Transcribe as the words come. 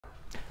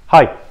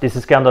Hi, this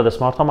is the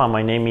Smart Home and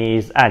my name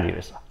is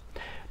Alireza.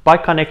 By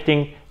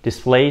connecting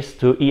displays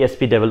to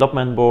ESP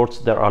development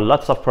boards, there are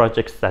lots of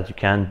projects that you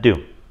can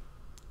do.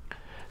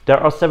 There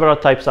are several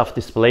types of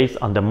displays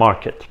on the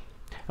market.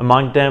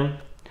 Among them,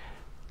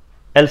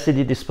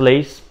 LCD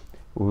displays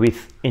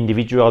with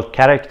individual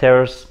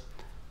characters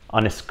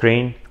on a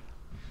screen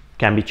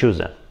can be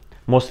chosen,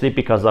 mostly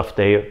because of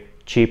their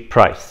cheap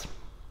price.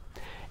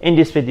 In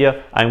this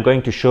video, I'm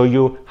going to show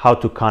you how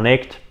to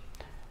connect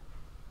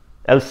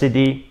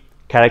LCD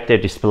character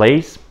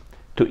displays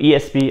to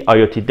ESP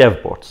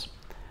IoT-dev boards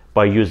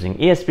by using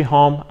ESP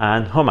Home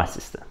and Home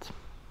Assistant,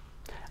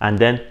 and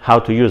then how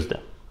to use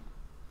them.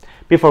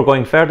 Before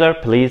going further,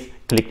 please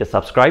click the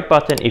subscribe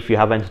button if you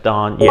haven't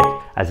done yet,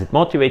 as it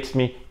motivates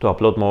me to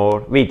upload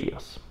more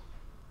videos.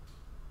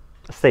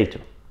 Stay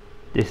tuned.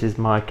 This is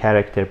my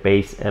character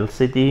base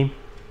LCD,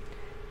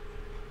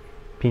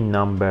 pin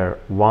number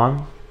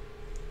 1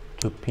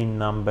 to pin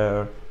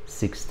number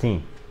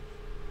 16.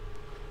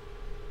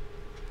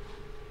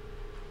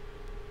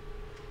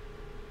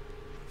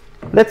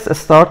 Let's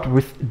start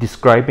with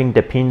describing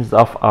the pins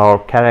of our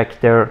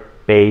character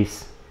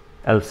base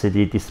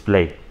LCD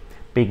display,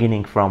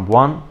 beginning from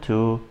 1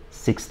 to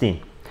 16.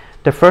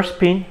 The first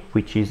pin,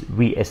 which is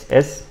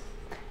VSS,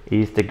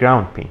 is the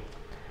ground pin.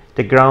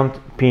 The ground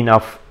pin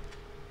of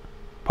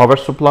power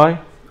supply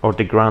or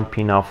the ground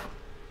pin of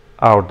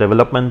our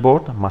development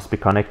board must be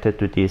connected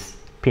to this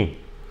pin.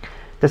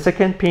 The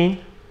second pin,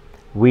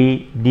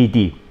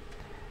 VDD,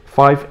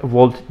 5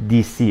 volt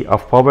DC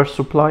of power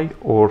supply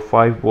or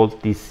 5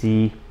 volt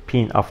DC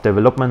pin of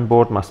development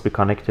board must be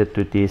connected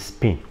to this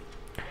pin.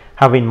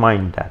 Have in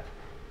mind that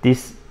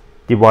this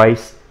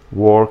device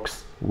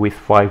works with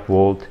 5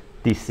 volt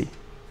DC.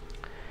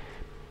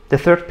 The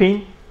third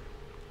pin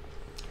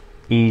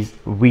is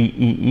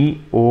VEE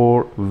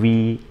or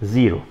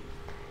V0,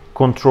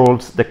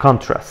 controls the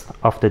contrast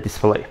of the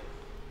display.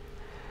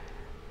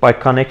 By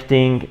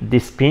connecting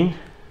this pin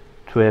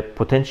to a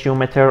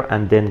potentiometer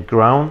and then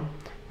ground,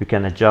 you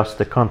can adjust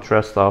the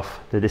contrast of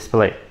the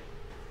display.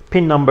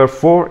 Pin number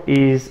 4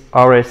 is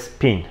RS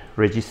pin,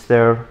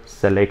 register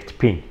select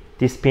pin.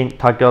 This pin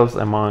toggles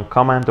among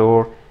command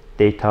or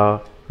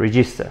data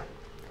register.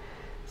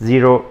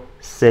 0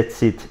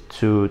 sets it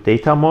to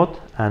data mode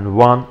and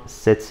 1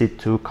 sets it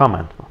to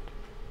command mode.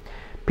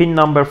 Pin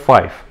number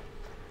 5,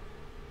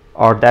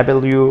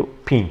 RW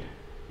pin,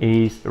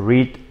 is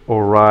read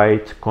or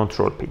write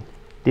control pin.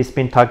 This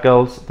pin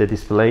toggles the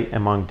display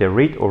among the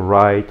read or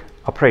write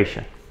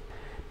operation.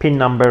 Pin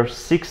number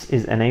 6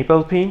 is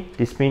enable pin.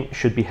 This pin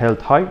should be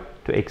held high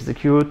to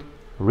execute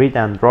read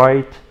and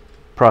write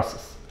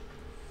process.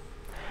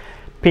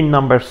 Pin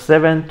number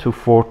 7 to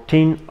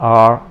 14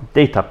 are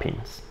data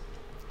pins.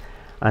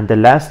 And the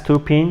last two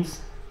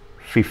pins,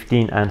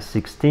 15 and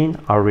 16,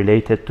 are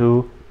related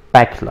to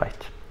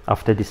backlight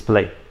of the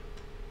display.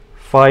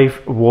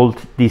 5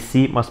 volt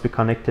DC must be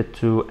connected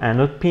to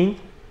anode pin.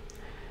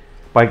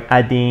 By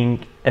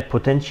adding a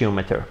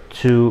potentiometer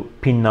to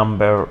pin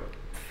number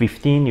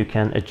 15, you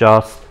can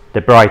adjust the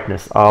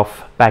brightness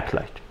of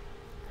backlight.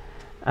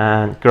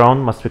 And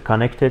ground must be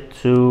connected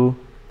to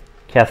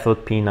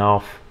cathode pin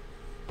of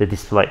the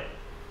display.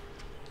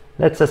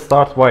 Let's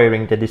start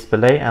wiring the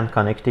display and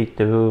connect it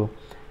to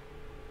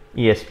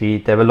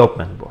ESP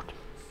development board.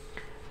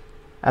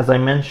 As I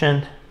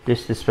mentioned,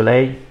 this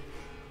display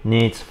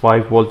needs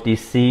 5 volt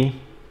DC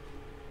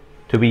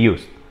to be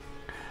used.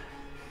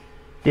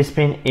 This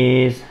pin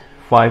is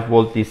 5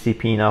 volt DC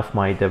pin of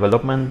my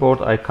development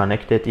board. I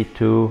connected it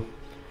to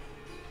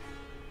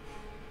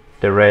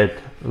the red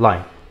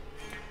line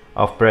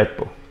of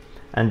breadboard,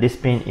 and this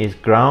pin is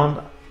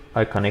ground.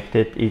 I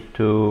connected it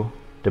to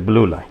the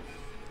blue line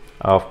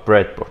of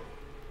breadboard.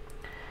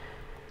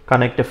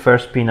 Connect the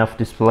first pin of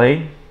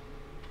display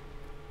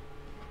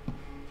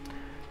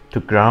to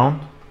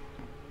ground,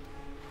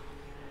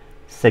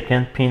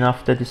 second pin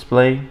of the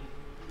display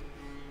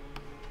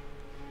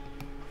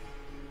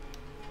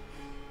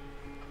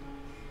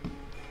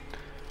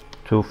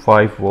to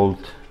 5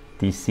 volt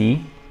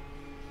DC.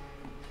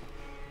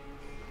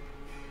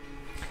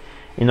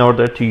 In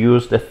order to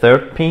use the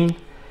third pin,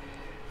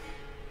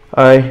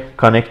 I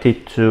connect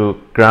it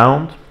to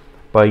ground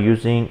by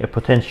using a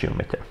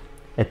potentiometer,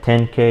 a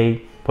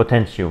 10K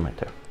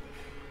potentiometer.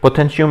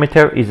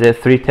 Potentiometer is a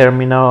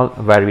 3-terminal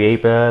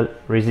variable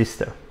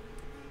resistor.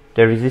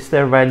 The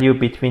resistor value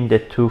between the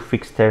two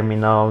fixed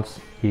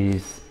terminals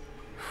is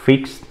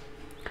fixed.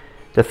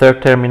 The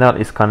third terminal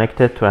is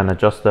connected to an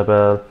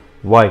adjustable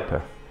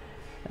wiper,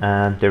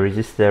 and the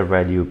resistor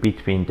value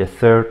between the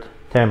third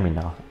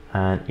terminal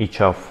and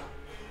each of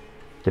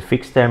the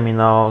fixed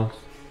terminals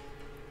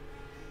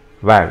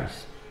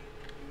varies.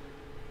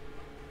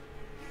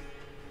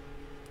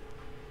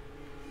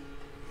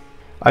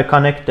 I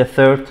connect the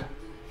third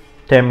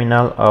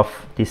terminal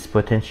of this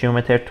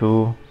potentiometer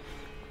to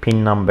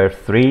pin number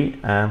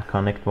 3 and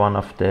connect one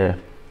of the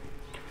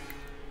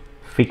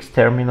fixed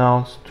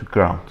terminals to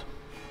ground.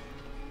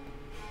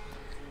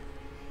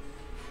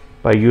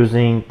 By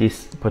using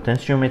this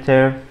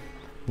potentiometer,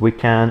 we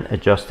can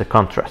adjust the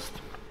contrast.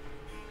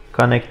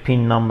 Connect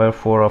pin number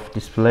 4 of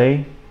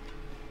display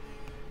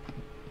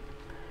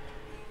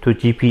to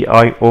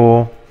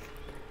GPIO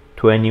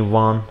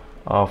 21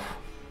 of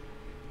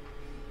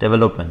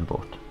development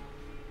board.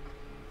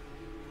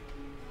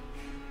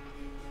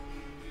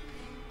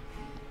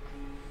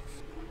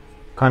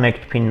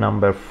 Connect pin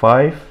number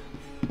 5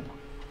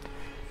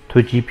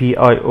 to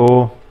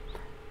GPIO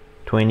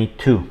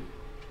 22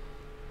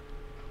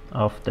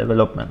 of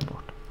development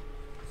board.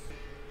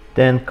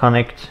 Then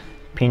connect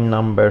pin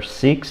number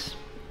 6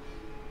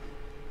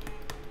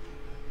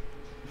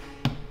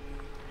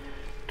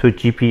 to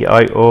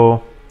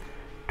GPIO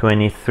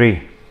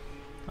 23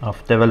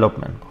 of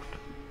development board.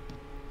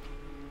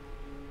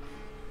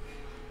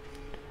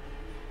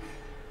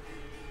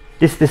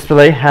 This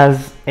display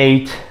has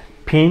 8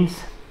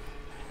 pins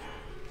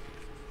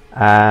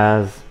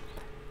as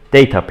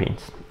data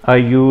pins. I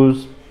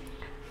use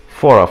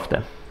 4 of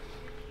them.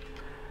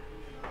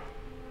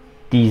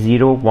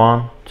 D0,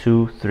 1,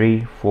 2,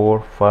 3,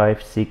 4,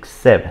 5, 6,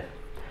 7.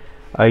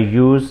 I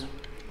use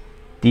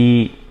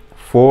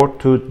D4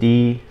 to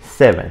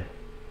D7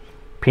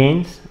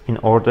 pins in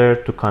order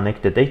to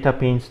connect the data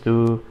pins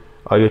to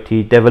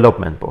IoT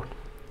development board.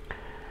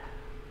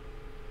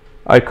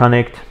 I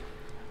connect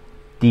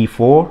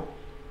D4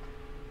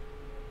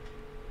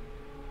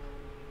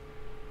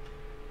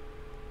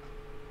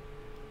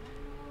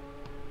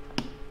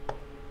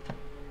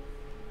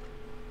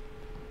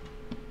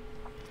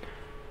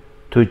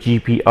 to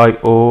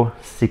GPIO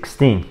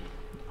 16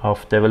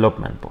 of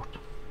development board.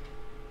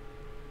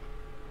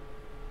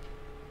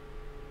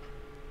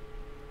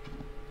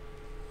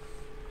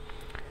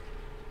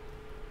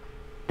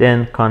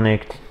 Then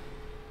connect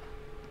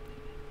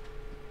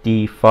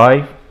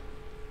D5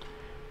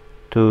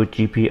 to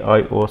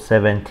GPIO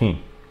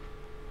 17.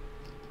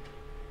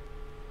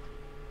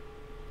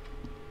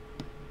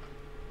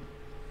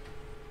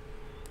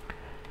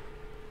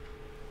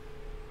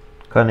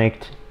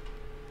 Connect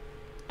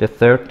the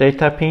third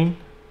data pin,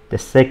 the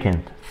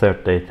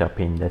third data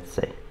pin, let's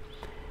say,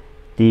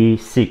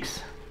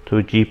 D6 to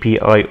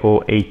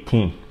GPIO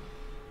 18.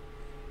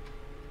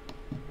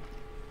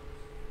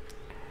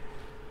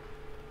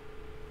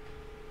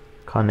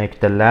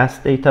 Connect the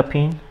last data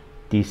pin,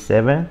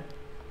 D7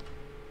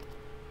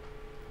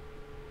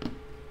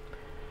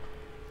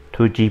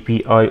 to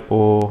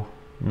GPIO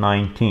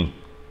 19.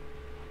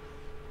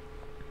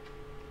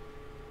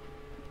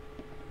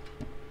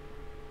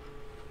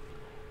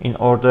 In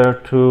order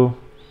to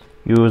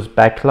use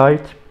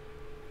backlight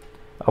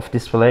of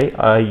display,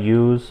 I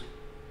use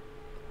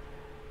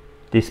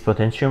this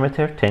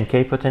potentiometer,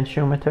 10K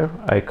potentiometer.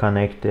 I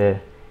connect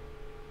the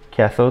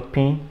cathode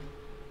pin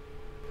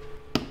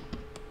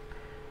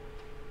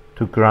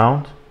to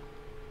ground.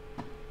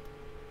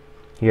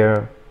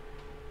 Here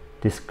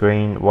this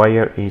green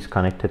wire is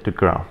connected to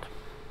ground.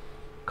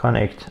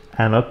 Connect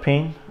anode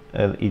pin,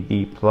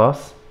 LED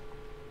plus,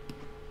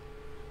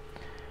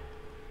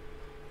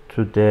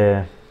 to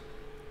the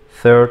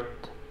third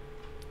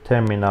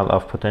terminal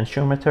of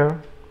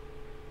potentiometer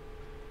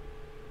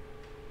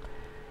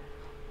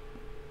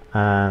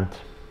and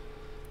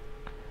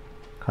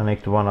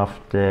connect one of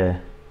the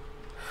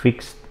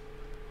fixed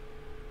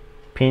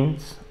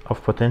pins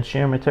of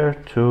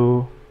potentiometer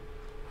to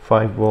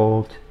 5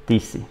 volt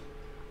DC.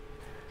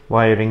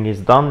 Wiring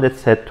is done.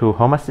 Let's head to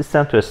Home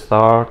Assistant to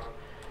start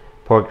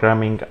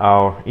programming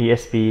our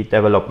ESP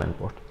development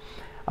board.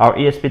 Our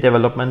ESP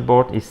development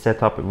board is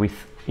set up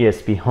with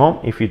ESP Home.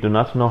 If you do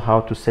not know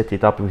how to set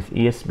it up with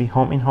ESP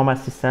Home in Home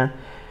Assistant,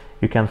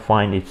 you can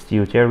find its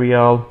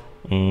tutorial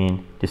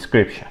in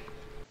description.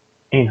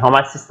 In Home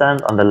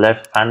Assistant, on the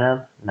left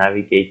panel,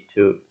 navigate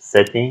to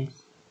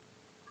Settings,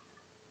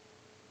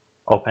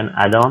 open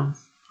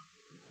Add-ons,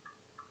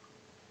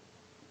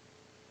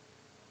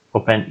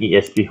 open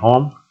ESP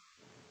Home,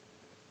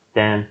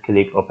 then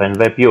click Open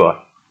Web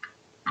UI.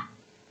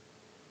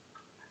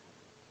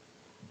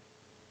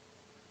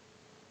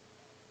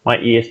 My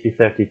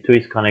ESP32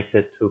 is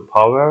connected to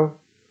power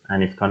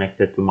and is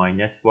connected to my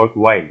network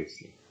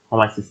wirelessly.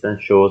 Home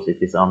Assistant shows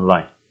it is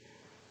online.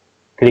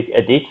 Click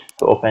Edit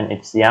to open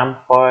its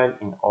YAML file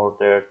in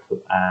order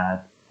to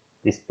add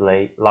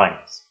display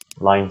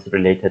lines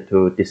related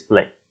to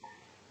display.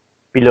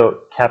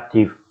 Below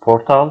Captive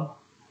Portal,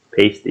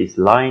 paste these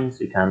lines.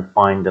 You can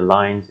find the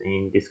lines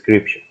in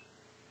description.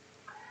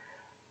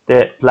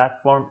 The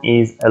platform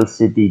is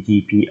LCD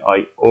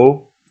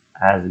GPIO,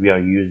 as we are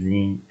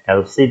using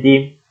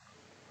LCD,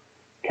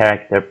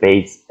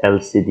 character-based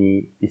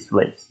LCD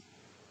displays.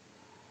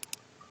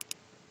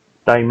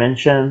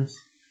 Dimensions.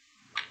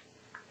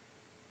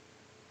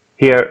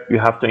 Here you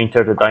have to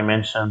enter the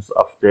dimensions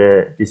of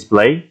the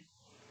display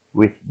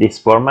with this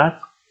format.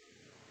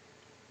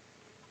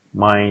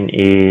 Mine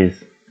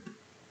is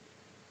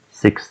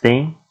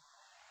 16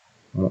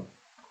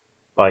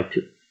 by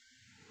 2.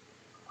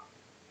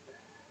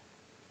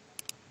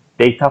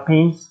 Data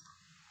pins.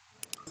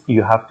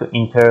 You have to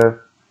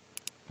enter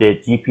the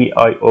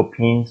GPIO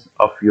pins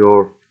of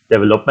your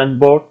development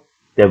board,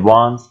 the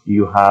ones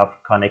you have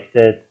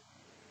connected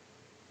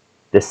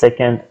the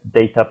second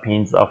data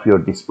pins of your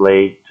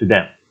display to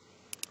them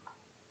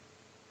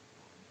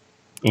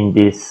in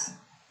this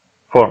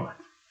format.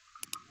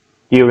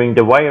 During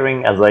the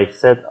wiring, as I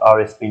said,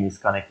 RS pin is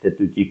connected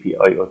to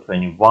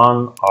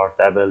GPIO21,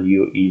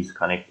 RW is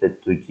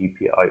connected to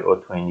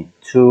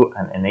GPIO22,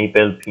 and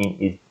enable pin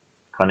is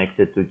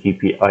connected to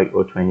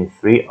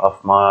GPIO23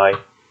 of my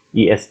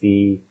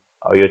ESP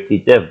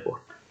iot-dev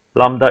board.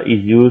 Lambda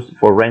is used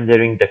for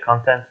rendering the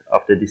content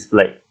of the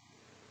display.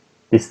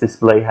 This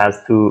display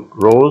has two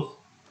rows.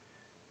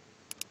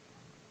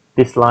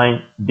 This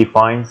line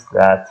defines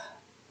that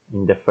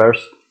in the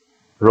first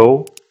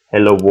row,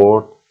 hello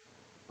world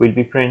will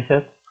be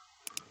printed.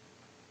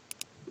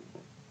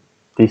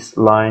 This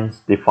line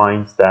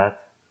defines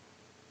that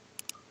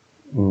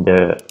in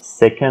the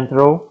second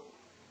row,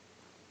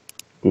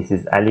 this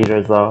is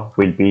Alireza,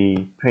 will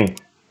be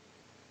printed.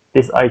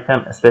 This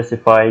item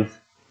specifies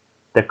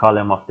the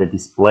column of the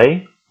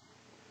display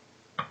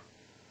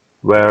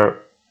where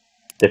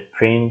the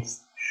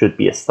prints should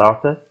be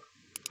started,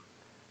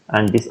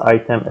 and this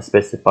item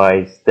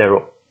specifies the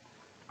row.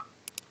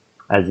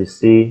 As you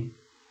see,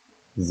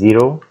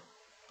 0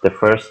 the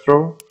first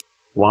row,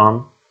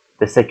 1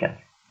 the second.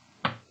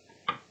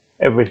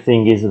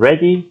 Everything is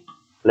ready.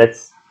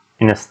 Let's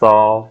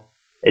install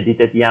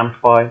edited YAML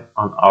file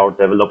on our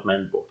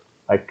development board.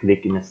 I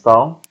click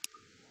install.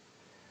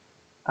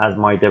 As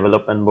my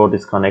development board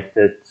is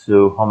connected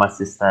to Home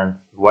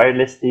Assistant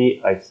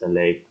wirelessly, I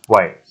select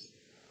wireless.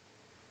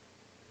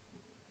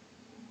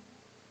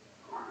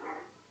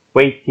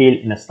 Wait till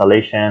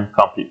installation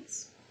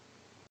completes.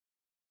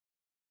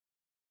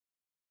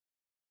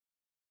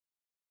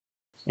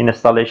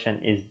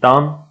 Installation is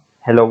done.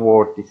 Hello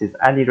world, this is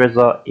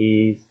Alireza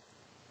is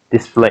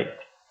displayed.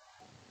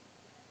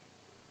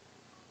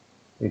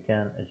 You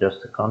can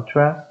adjust the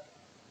contrast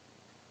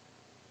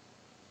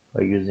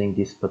by using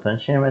this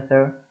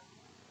potentiometer.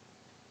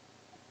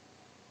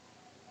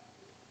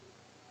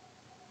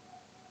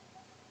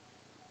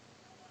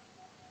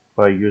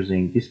 By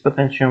using this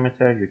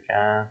potentiometer, you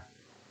can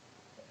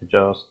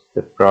adjust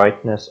the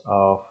brightness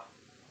of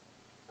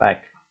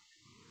background.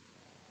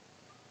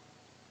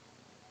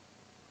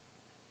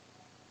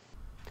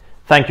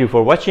 Thank you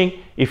for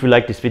watching. If you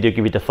like this video,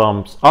 give it a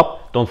thumbs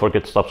up. Don't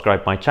forget to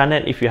subscribe my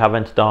channel if you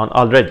haven't done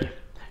already.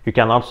 You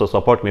can also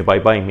support me by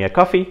buying me a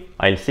coffee.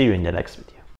 I'll see you in the next video.